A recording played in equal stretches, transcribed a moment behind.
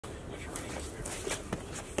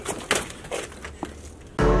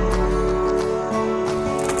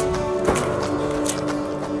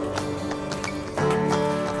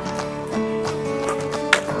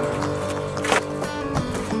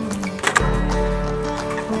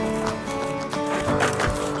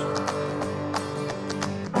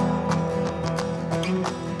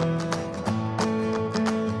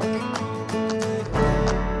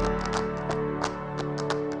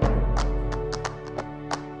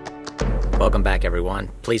Welcome back, everyone.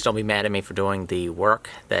 Please don't be mad at me for doing the work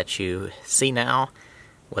that you see now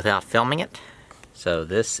without filming it. So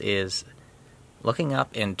this is looking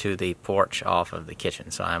up into the porch off of the kitchen.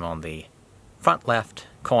 So I'm on the front left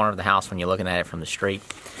corner of the house when you're looking at it from the street.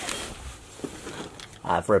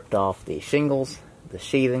 I've ripped off the shingles, the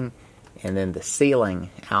sheathing, and then the ceiling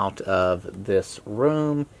out of this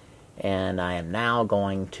room, and I am now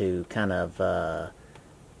going to kind of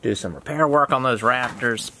do some repair work on those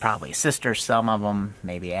rafters, probably sister some of them,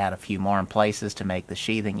 maybe add a few more in places to make the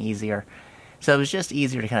sheathing easier. So it was just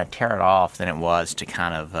easier to kind of tear it off than it was to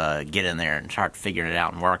kind of get in there and start figuring it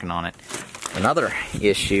out and working on it. Another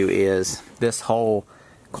issue is this whole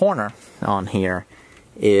corner on here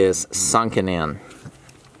is sunken in.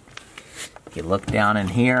 If you look down in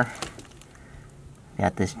here,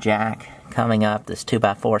 got this jack coming up, this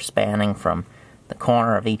 2x4 spanning from the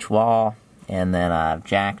corner of each wall, and then I've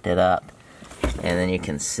jacked it up, and then you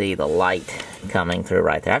can see the light coming through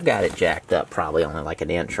right there. I've got it jacked up probably only like 1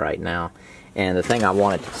 inch right now, and the thing I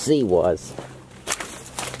wanted to see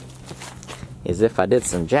is if I did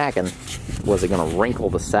some jacking, was it going to wrinkle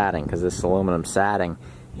the siding? Because this aluminum siding,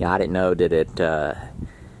 I didn't know, did it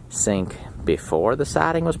sink before the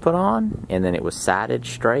siding was put on and then it was sided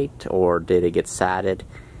straight, or did it get sided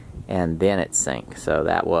and then it sink? So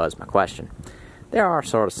that was my question. There are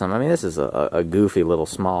sort of some, I mean, this is a goofy little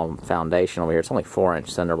small foundation over here. It's only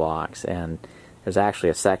 4-inch cinder blocks, and there's actually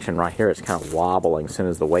a section right here that's kind of wobbling as soon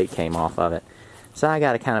as the weight came off of it. So I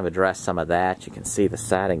got to kind of address some of that. You can see the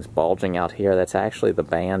siding's bulging out here. That's actually the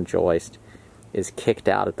band joist is kicked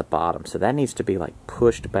out at the bottom, so that needs to be like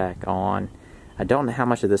pushed back on. I don't know how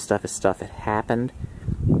much of this stuff is stuff that happened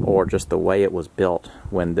or just the way it was built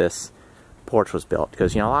when this porch was built,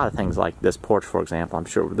 because, you know, a lot of things like this porch, for example, I'm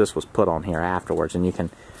sure this was put on here afterwards, and you can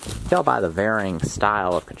tell by the varying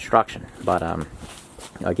style of construction. But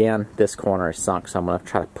again, this corner is sunk, so I'm going to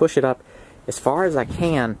try to push it up as far as I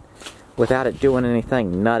can without it doing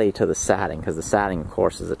anything nutty to the siding, because the siding, of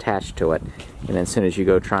course, is attached to it. And then as soon as you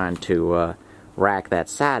go trying to rack that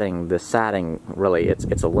siding, the siding really,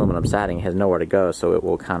 it's aluminum siding, it has nowhere to go, so it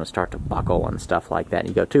will kind of start to buckle and stuff like that.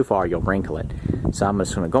 You go too far, you'll wrinkle it. So I'm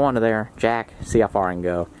just going to go under there, jack, see how far I can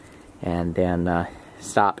go, and then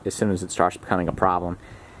stop as soon as it starts becoming a problem.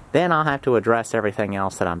 Then I'll have to address everything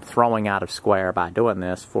else that I'm throwing out of square by doing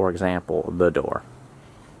this, for example, the door.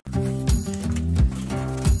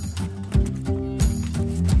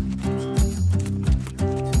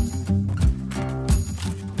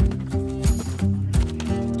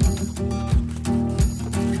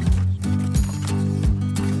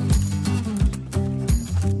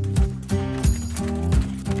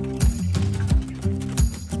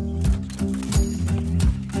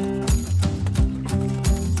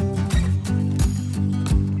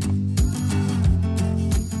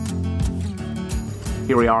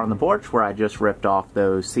 Here we are on the porch where I just ripped off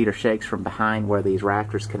those cedar shakes from behind where these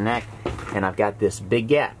rafters connect, and I've got this big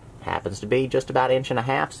gap. Happens to be just about 1.5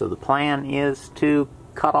 inches, so the plan is to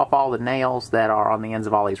cut off all the nails that are on the ends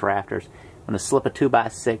of all these rafters. I'm going to slip a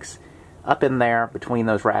 2x6 up in there between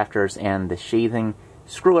those rafters and the sheathing,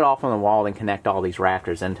 screw it off on the wall, and connect all these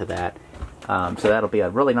rafters into that. So that'll be a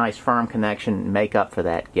really nice firm connection, make up for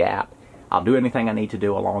that gap. I'll do anything I need to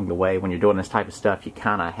do along the way. When you're doing this type of stuff, you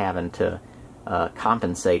kind of having to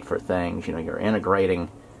compensate for things. You know, you're integrating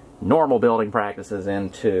normal building practices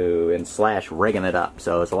into and slash rigging it up.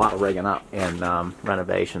 So it's a lot of rigging up in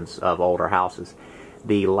renovations of older houses.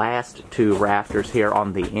 The last 2 rafters here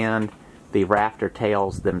on the end, the rafter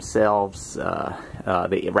tails themselves,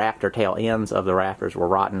 the rafter tail ends of the rafters were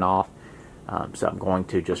rotten off. So I'm going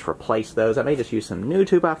to just replace those. I may just use some new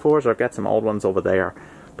 2x4s, or I've got some old ones over there,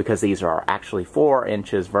 because these are actually 4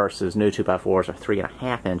 inches versus new 2x4s are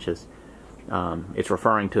 3.5 inches. It's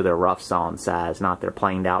referring to their rough sawn size, not their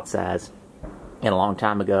planed out size. And a long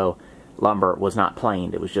time ago, lumber was not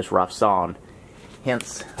planed, it was just rough sawn.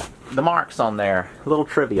 Hence the marks on there. A little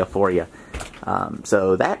trivia for you.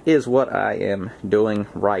 So that is what I am doing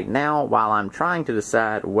right now, while I'm trying to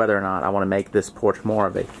decide whether or not I want to make this porch more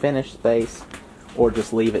of a finished space or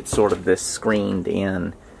just leave it sort of this screened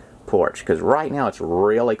in porch. Because right now it's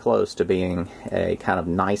really close to being a kind of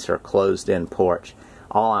nicer closed in porch.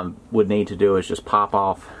 All I would need to do is just pop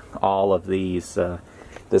off all of these,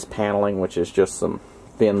 this paneling, which is just some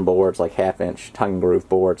thin boards, like 1/2-inch tongue groove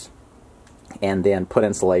boards, and then put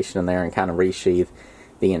insulation in there and kind of resheathe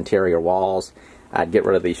the interior walls. I'd get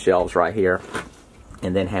rid of these shelves right here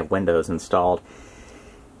and then have windows installed.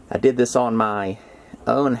 I did this on my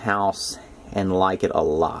own house and like it a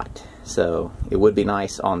lot. So it would be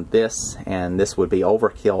nice on this, and this would be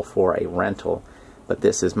overkill for a rental. But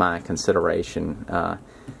this is my consideration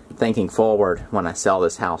thinking forward when I sell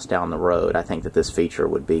this house down the road, I think that this feature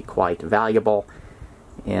would be quite valuable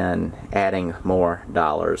in adding more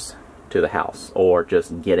dollars to the house, or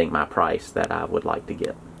just getting my price that I would like to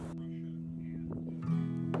get.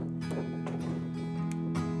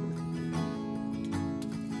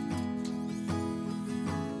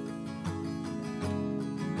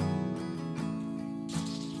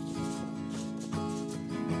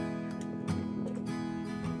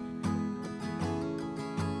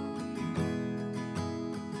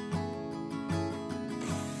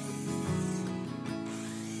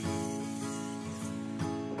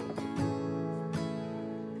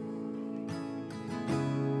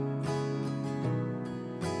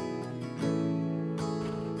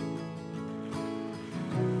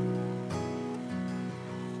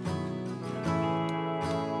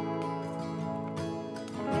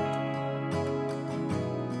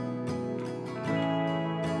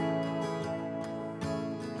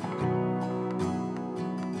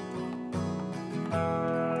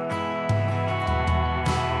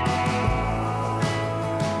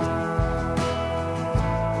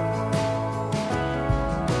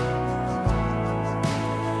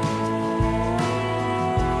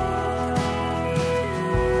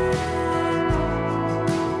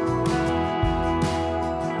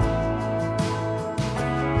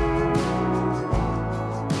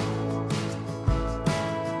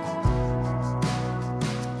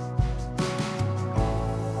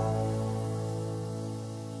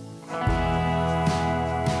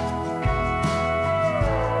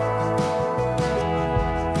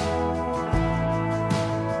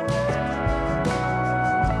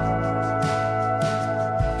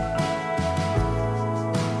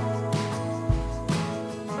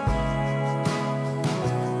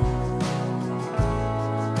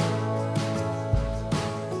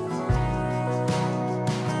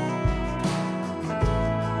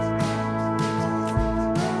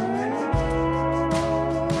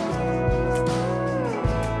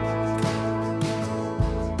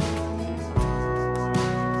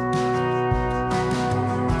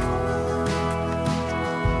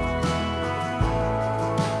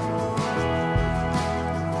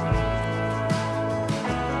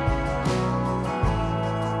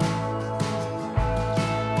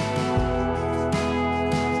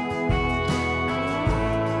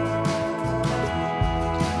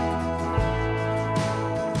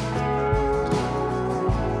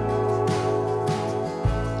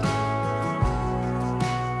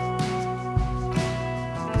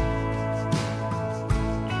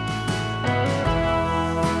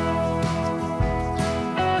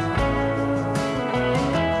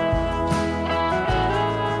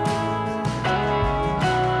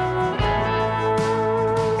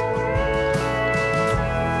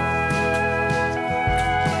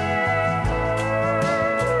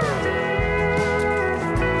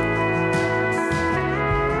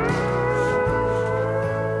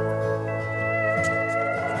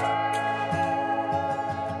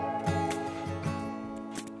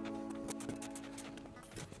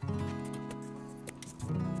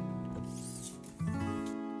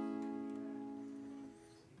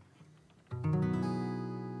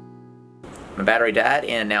 My battery died,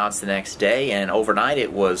 and now it's the next day, and overnight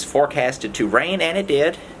it was forecasted to rain, and it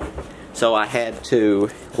did. So I had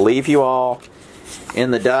to leave you all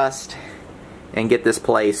in the dust and get this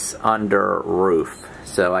place under roof.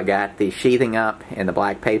 So I got the sheathing up and the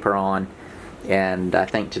black paper on, and I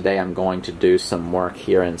think today I'm going to do some work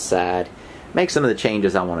here inside, make some of the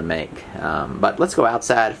changes I want to make. But let's go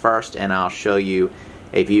outside first, and I'll show you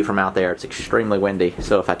a view from out there. It's extremely windy,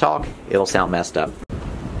 so if I talk, it'll sound messed up.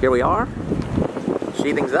 Here we are.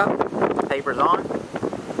 Sheathing's up, paper's on.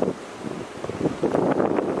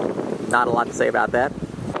 Not a lot to say about that.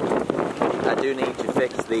 I do need to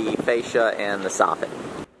fix the fascia and the soffit.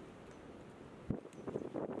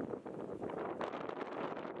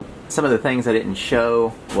 Some of the things I didn't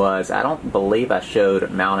show was, I don't believe I showed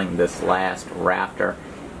mounting this last rafter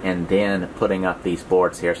and then putting up these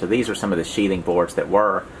boards here. So these are some of the sheathing boards that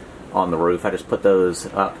were on the roof. I just put those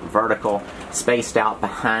up vertical, spaced out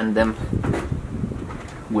behind them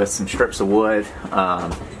with some strips of wood,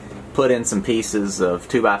 put in some pieces of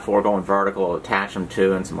 2x4 going vertical, attach them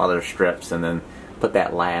to, and some other strips, and then put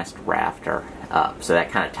that last rafter up. So that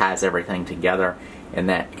kind of ties everything together, and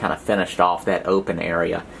that kind of finished off that open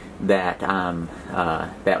area that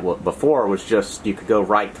before was just, you could go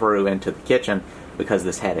right through into the kitchen because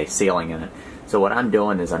this had a ceiling in it. So what I'm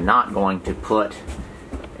doing is I'm not going to put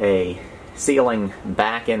a ceiling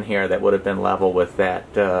back in here that would have been level with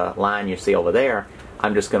that line you see over there.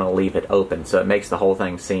 I'm just going to leave it open, so it makes the whole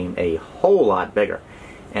thing seem a whole lot bigger.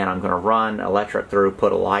 and I'm going to run electric through,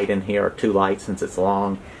 put a light in here, or 2 lights since it's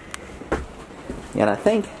long. And I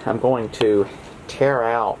think I'm going to tear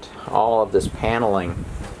out all of this paneling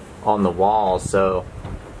on the walls. So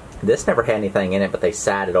this never had anything in it, but they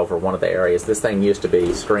satted over one of the areas. This thing used to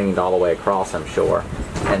be screened all the way across, I'm sure,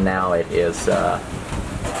 and now it is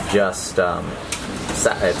just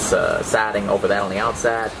satting over that on the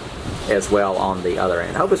outside as well on the other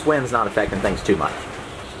end. I hope this wind's not affecting things too much.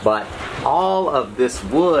 But all of this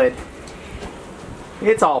wood,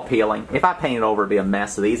 it's all peeling. If I paint it over, it'd be a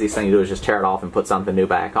mess. So the easiest thing to do is just tear it off and put something new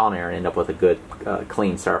back on there and end up with a good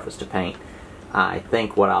clean surface to paint. I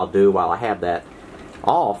think what I'll do while I have that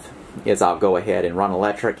off is I'll go ahead and run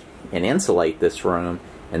electric and insulate this room,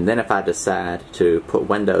 and then if I decide to put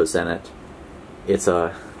windows in it, it's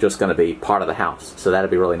just going to be part of the house. So that'd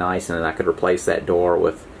be really nice, and then I could replace that door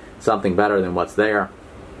with something better than what's there.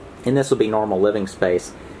 And this will be normal living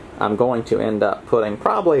space. I'm going to end up putting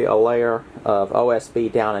probably a layer of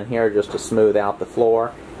OSB down in here just to smooth out the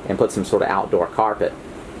floor, and put some sort of outdoor carpet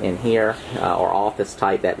in here, or office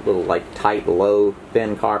type, that little like tight, low,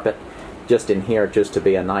 thin carpet just in here, just to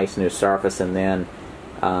be a nice new surface, and then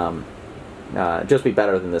just be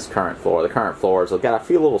better than this current floor. The current floors have got a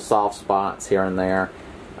few little soft spots here and there,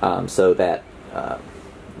 so that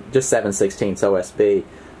just 7/16 OSB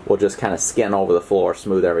will just kind of skin over the floor,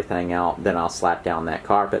 smooth everything out. Then I'll slap down that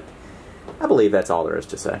carpet. I believe that's all there is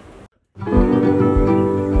to say.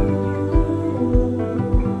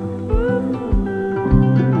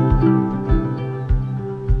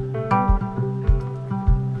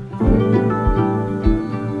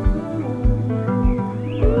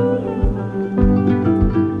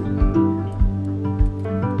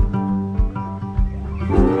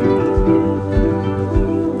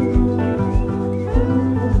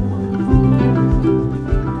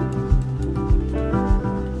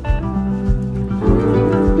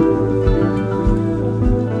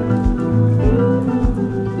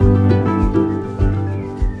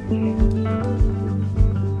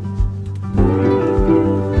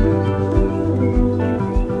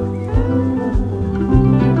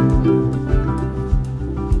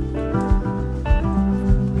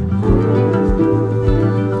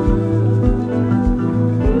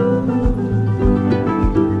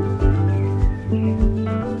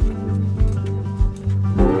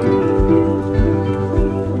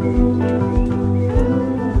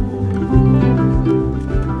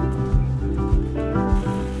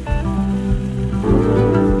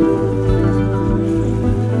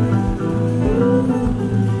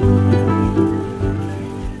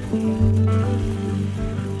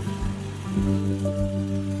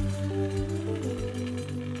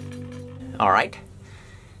 Alright,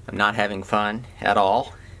 I'm not having fun at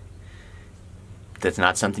all. That's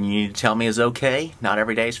not something you need to tell me is okay. Not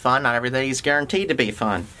every day is fun, not every day is guaranteed to be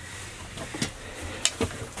fun.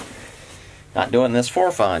 Not doing this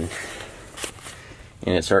for fun.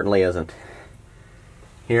 And it certainly isn't.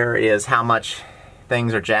 Here is how much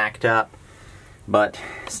things are jacked up, but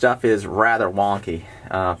stuff is rather wonky.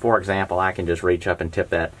 For example, I can just reach up and tip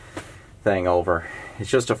that thing over. It's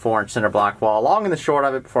just a 4-inch cinder block wall. Long and the short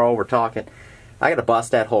of it, before I overtalk it, I got to bust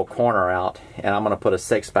that whole corner out, and I'm going to put a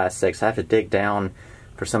 6x6. I have to dig down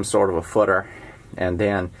for some sort of a footer, and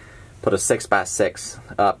then put a 6x6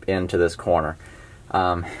 up into this corner.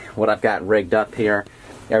 What I've got rigged up here,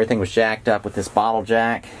 everything was jacked up with this bottle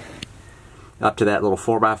jack up to that little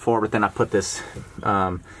 4x4, but then I put this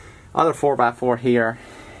other 4x4 here,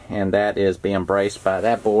 and that is being braced by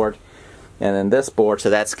that board. And then this board, so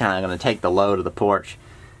that's kind of going to take the load of the porch.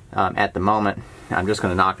 At the moment, I'm just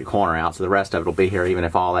going to knock the corner out, so the rest of it will be here even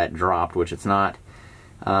if all that dropped, which it's not.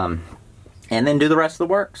 And then do the rest of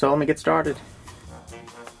the work. So let me get started.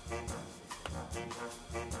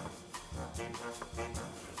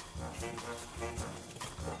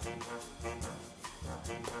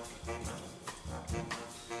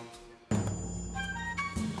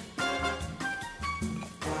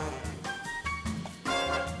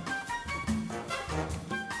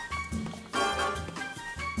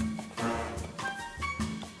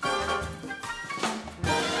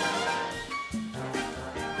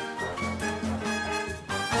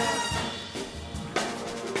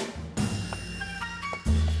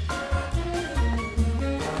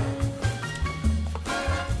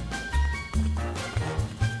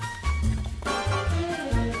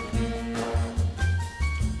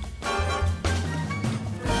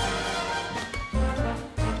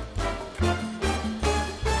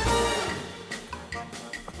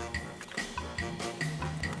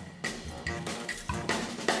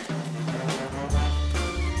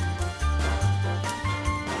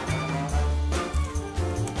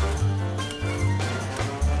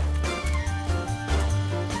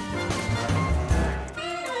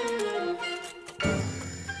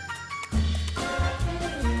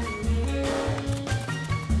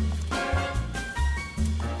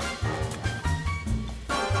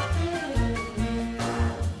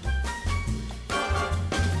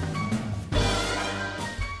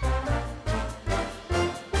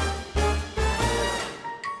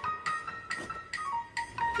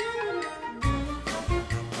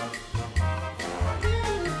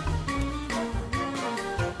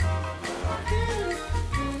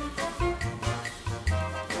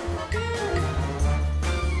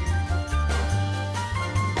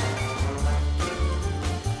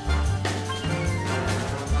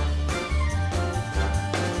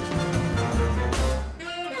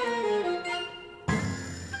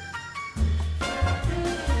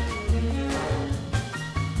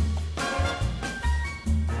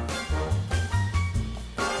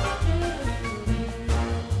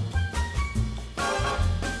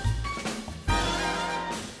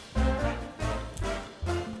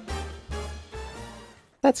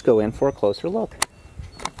 let's go in for a closer look.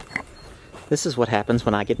 This is what happens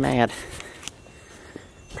when I get mad.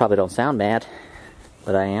 Probably don't sound mad,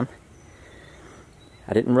 but I am.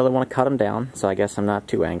 I didn't really want to cut them down, so I guess I'm not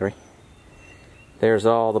too angry. There's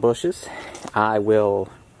all the bushes. I will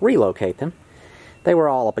relocate them. They were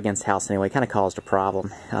all up against the house anyway, kind of caused a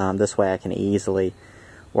problem. This way I can easily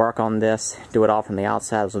work on this, do it all from the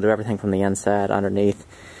outside. We'll do everything from the inside, underneath,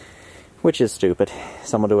 which is stupid.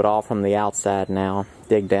 So I'm going to do it all from the outside now.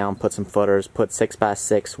 Dig down, put some footers, put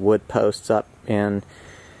 6x6 wood posts up in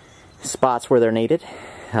spots where they're needed.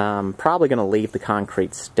 Probably going to leave the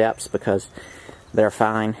concrete steps because they're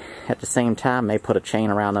fine. At the same time, may put a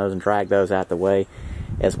chain around those and drag those out the way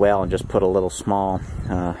as well, and just put a little small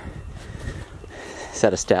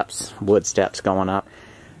set of steps, wood steps going up.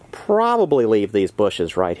 Probably leave these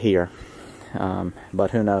bushes right here,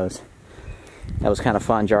 but who knows. That was kind of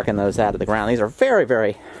fun jerking those out of the ground. These are very,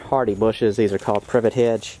 very hardy bushes. These are called privet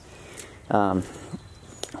hedge. Got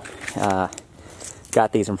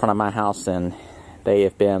these in front of my house, and they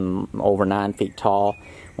have been over 9 feet tall.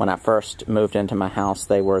 When I first moved into my house,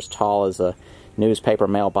 they were as tall as a newspaper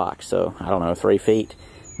mailbox, so I don't know, 3 feet.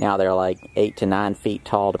 Now they're like 8 to 9 feet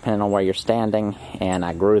tall, depending on where you're standing, and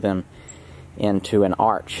I grew them into an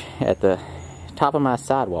arch at the top of my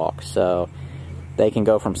sidewalk, so they can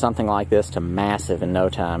go from something like this to massive in no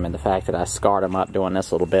time. And the fact that I scarred them up doing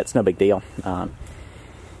this a little bit, it's no big deal.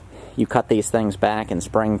 You cut these things back in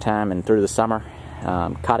springtime and through the summer,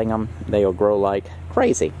 cutting them, they will grow like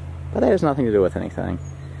crazy, but that has nothing to do with anything.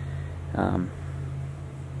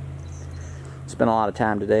 Spent a lot of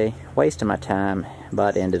time today wasting my time,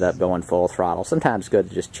 but ended up going full throttle. Sometimes it's good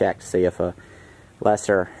to just check to see if a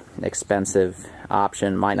lesser expensive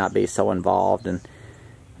option might not be so involved. And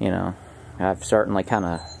you know, I've certainly kind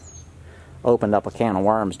of opened up a can of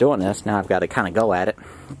worms doing this. Now I've got to kind of go at it.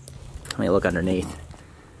 Let me look underneath.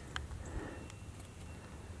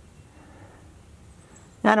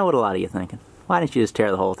 I know what a lot of you are thinking. Why didn't you just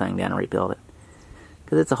tear the whole thing down and rebuild it?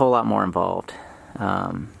 Because it's a whole lot more involved.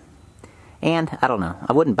 And, I don't know,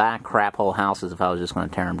 I wouldn't buy crap hole houses if I was just going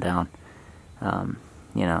to tear them down.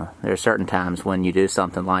 You know, there are certain times when you do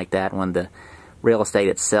something like that, when the real estate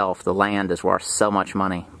itself, the land, is worth so much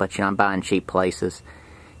money. But, you know, I'm buying cheap places.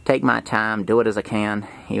 Take my time, do it as I can,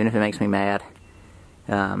 even if it makes me mad.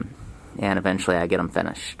 And eventually I get them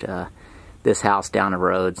finished. This house down the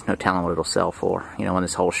road's no telling what it'll sell for. You know, when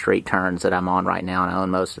this whole street turns that I'm on right now, and I own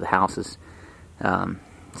most of the houses.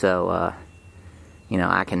 You know,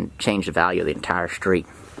 I can change the value of the entire street,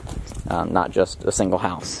 not just a single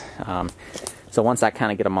house. So once I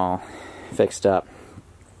kind of get them all fixed up,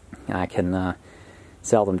 I can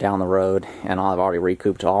sell them down the road, and I'll have already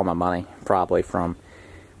recouped all my money, probably from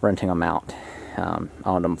renting them out.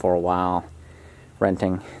 Owned them for a while,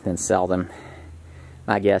 renting, then sell them.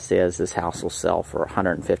 My guess is this house will sell for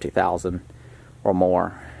 $150,000 or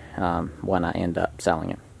more when I end up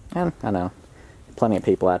selling it. And I know plenty of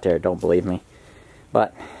people out there don't believe me,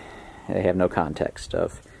 but they have no context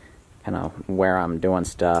of kind of where I'm doing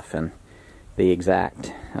stuff and the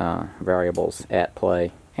exact variables at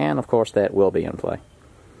play, and of course that will be in play.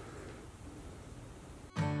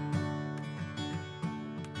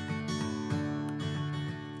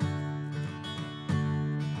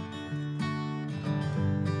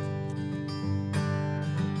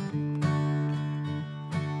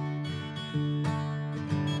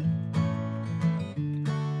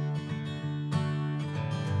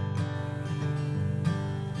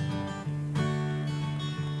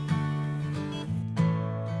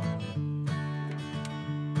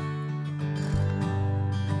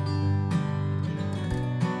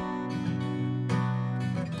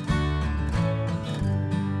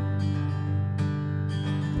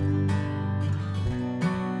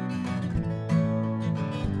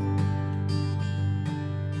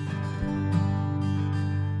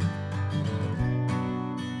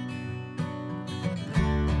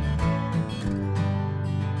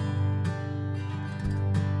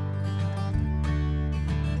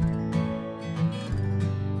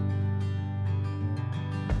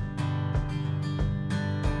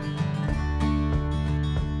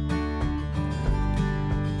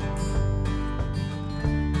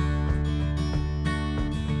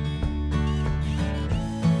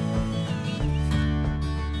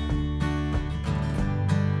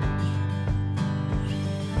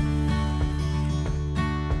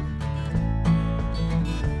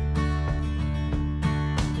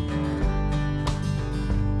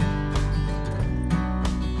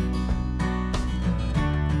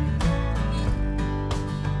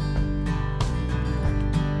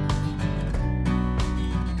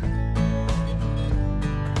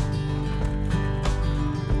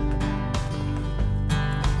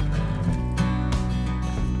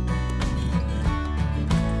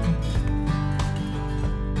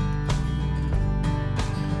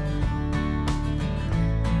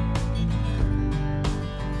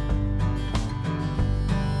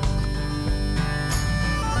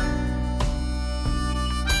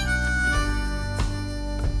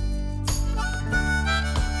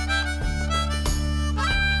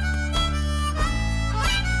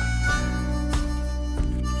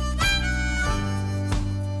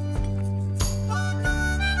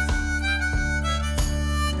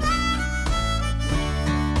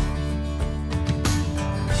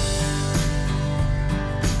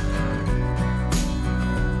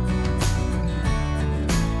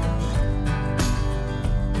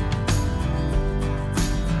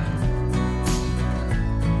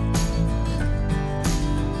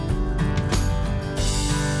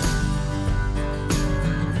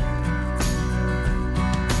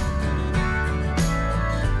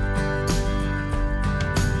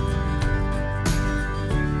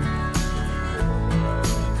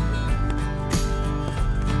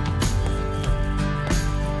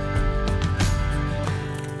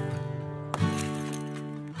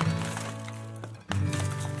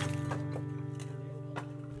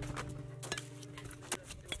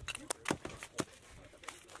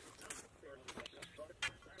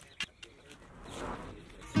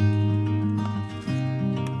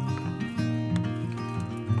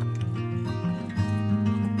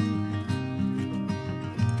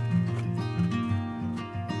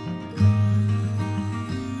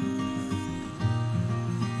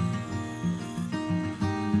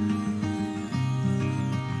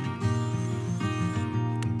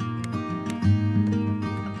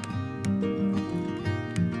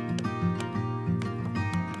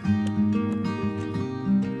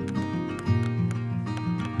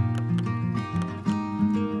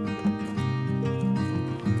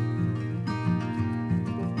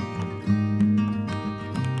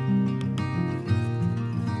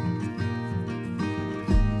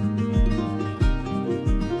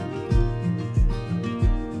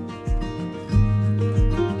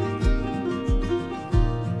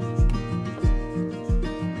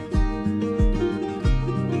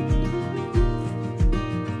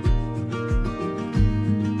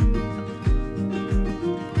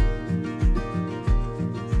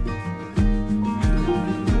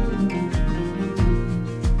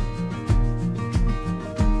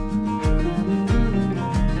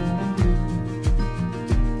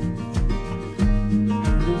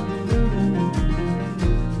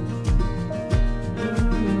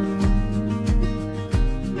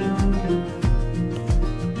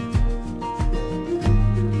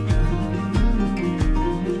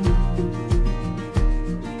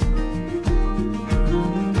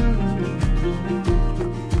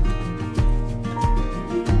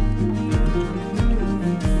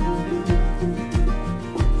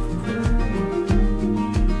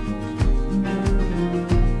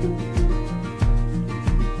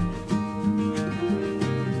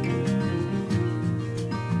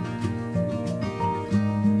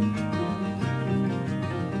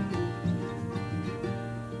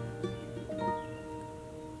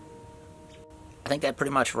 I think that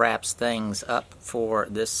pretty much wraps things up for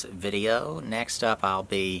this video. Next up, I'll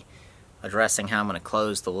be addressing how I'm going to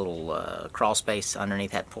close the little crawl space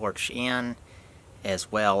underneath that porch in,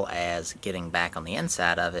 as well as getting back on the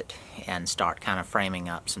inside of it and start kind of framing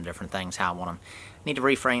up some different things, how I want them. I need to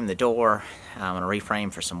reframe the door. I'm going to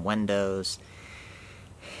reframe for some windows,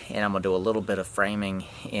 and I'm going to do a little bit of framing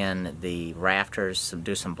in the rafters,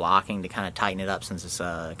 do some blocking to kind of tighten it up since it's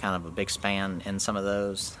kind of a big span in some of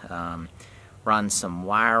those. Run some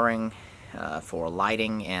wiring for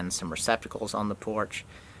lighting and some receptacles on the porch,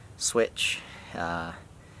 switch,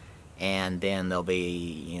 and then there'll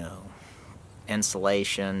be,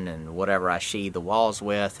 insulation and whatever I sheathe the walls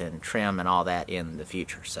with and trim and all that in the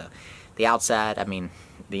future. So the outside,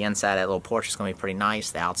 the inside of that little porch is going to be pretty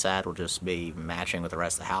nice. The outside will just be matching with the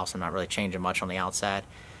rest of the house. I'm not really changing much on the outside,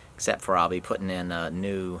 except for I'll be putting in a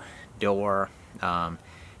new door,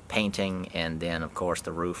 painting, and then of course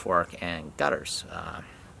the roof work and gutters.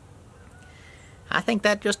 I think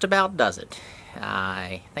that just about does it.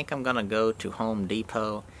 I think I'm gonna go to Home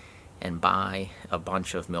Depot and buy a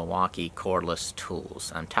bunch of Milwaukee cordless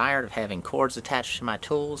tools. I'm tired of having cords attached to my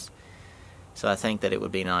tools, so I think that it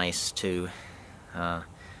would be nice to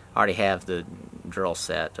already have the drill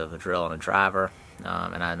set of a drill and a driver,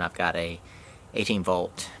 and I've got a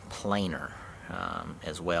 18-volt planer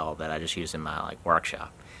as well that I just use in my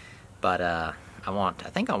workshop. But I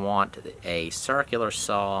think I want a circular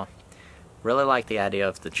saw. Really like the idea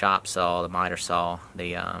of the chop saw, the miter saw,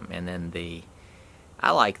 and then I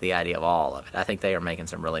like the idea of all of it. I think they are making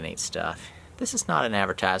some really neat stuff. This is not an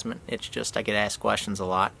advertisement. It's just I get asked questions a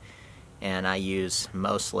lot, and I use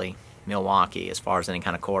mostly Milwaukee as far as any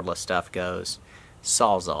kind of cordless stuff goes.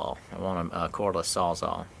 Sawzall. I want a cordless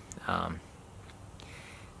Sawzall.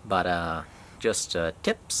 Just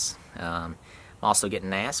tips. I'm also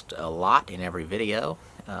getting asked a lot in every video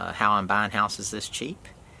how I'm buying houses this cheap,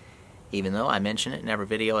 even though I mention it in every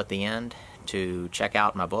video at the end to check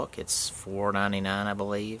out my book. It's $4.99, I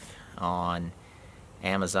believe, on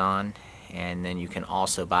Amazon, and then you can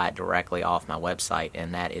also buy it directly off my website,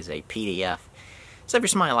 and that is a PDF. So if you're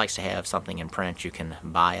somebody who likes to have something in print, you can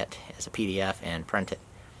buy it as a PDF and print it,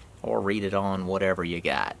 or read it on whatever you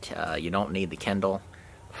got. You don't need a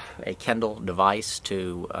Kindle device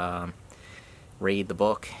to read the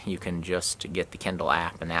book. You can just get the Kindle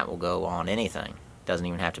app, and that will go on anything. It doesn't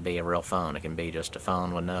even have to be a real phone. It can be just a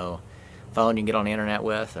phone with no phone you can get on the internet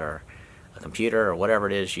with, or a computer, or whatever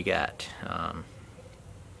it is you got.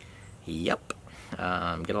 Yep.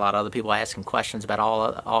 Get a lot of other people asking questions about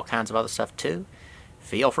all kinds of other stuff too.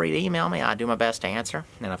 Feel free to email me. I do my best to answer.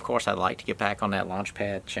 And of course, I'd like to get back on that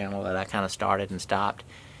Launchpad channel that I kind of started and stopped,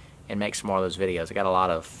 and make some more of those videos. I got a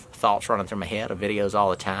lot of thoughts running through my head of videos all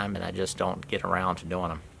the time, and I just don't get around to doing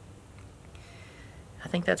them. I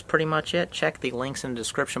think that's pretty much it. Check the links in the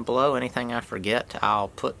description below. Anything I forget, I'll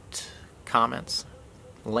put comments,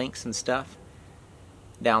 links, and stuff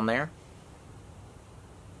down there.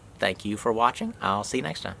 Thank you for watching. I'll see you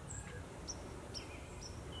next time.